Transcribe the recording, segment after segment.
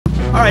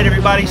Alright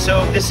everybody,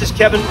 so this is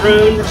Kevin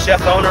Brune,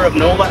 chef owner of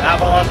NOLA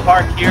Avalon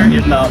Park here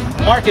in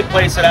the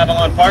marketplace at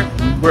Avalon Park.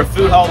 We're a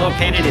food hall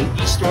located in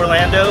East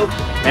Orlando,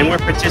 and we're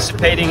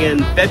participating in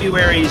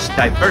February's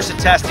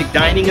Diversitastic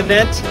dining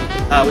event,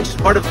 which is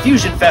part of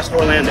FusionFest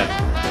Orlando.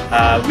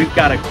 We've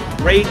got a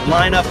great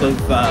lineup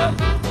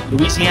of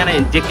Louisiana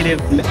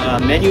indicative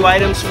menu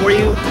items for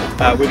you.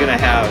 We're going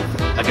to have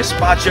a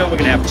Gazpacheaux, we're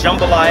going to have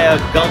jambalaya,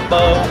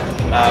 gumbo,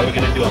 we're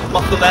going to do a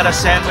muffaletta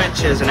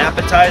sandwich as an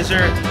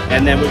appetizer,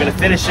 and then we're going to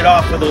finish it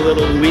off with a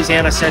little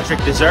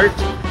Louisiana-centric dessert.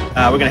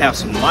 We're going to have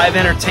some live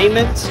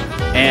entertainment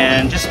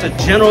and just a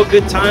general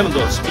good time, a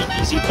little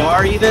speakeasy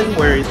bar even,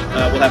 where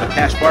we'll have a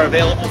cash bar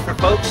available for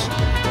folks.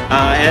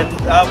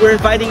 We're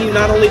inviting you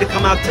not only to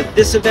come out to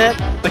this event,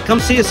 but come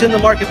see us in the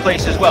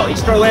marketplace as well.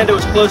 East Orlando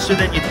is closer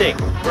than you think.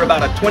 We're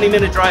about a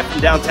 20-minute drive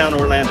from downtown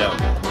Orlando,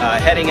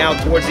 heading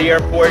out towards the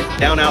airport,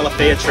 down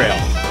Alafaya Trail.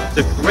 It's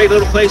a great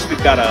little place.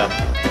 We've got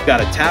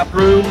a tap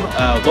room,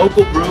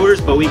 local brewers,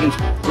 Boegan's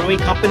Brewing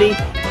Company.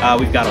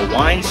 We've got a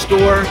wine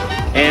store,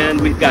 and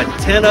we've got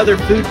 10 other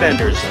food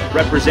vendors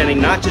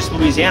representing not just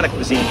Louisiana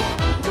cuisine,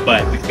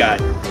 but we've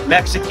got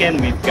Mexican,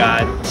 we've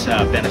got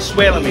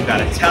Venezuelan, we've got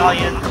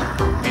Italian,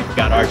 we've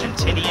got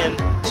Argentinian.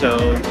 So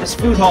this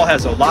food hall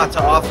has a lot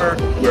to offer.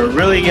 We're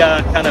really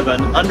kind of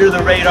an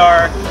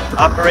under-the-radar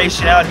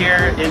operation out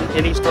here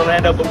in East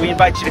Orlando, but we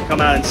invite you to come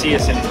out and see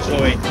us and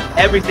enjoy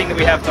everything that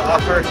we have to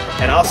offer.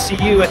 And I'll see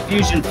you at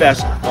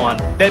FusionFest on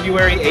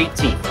February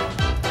 18th.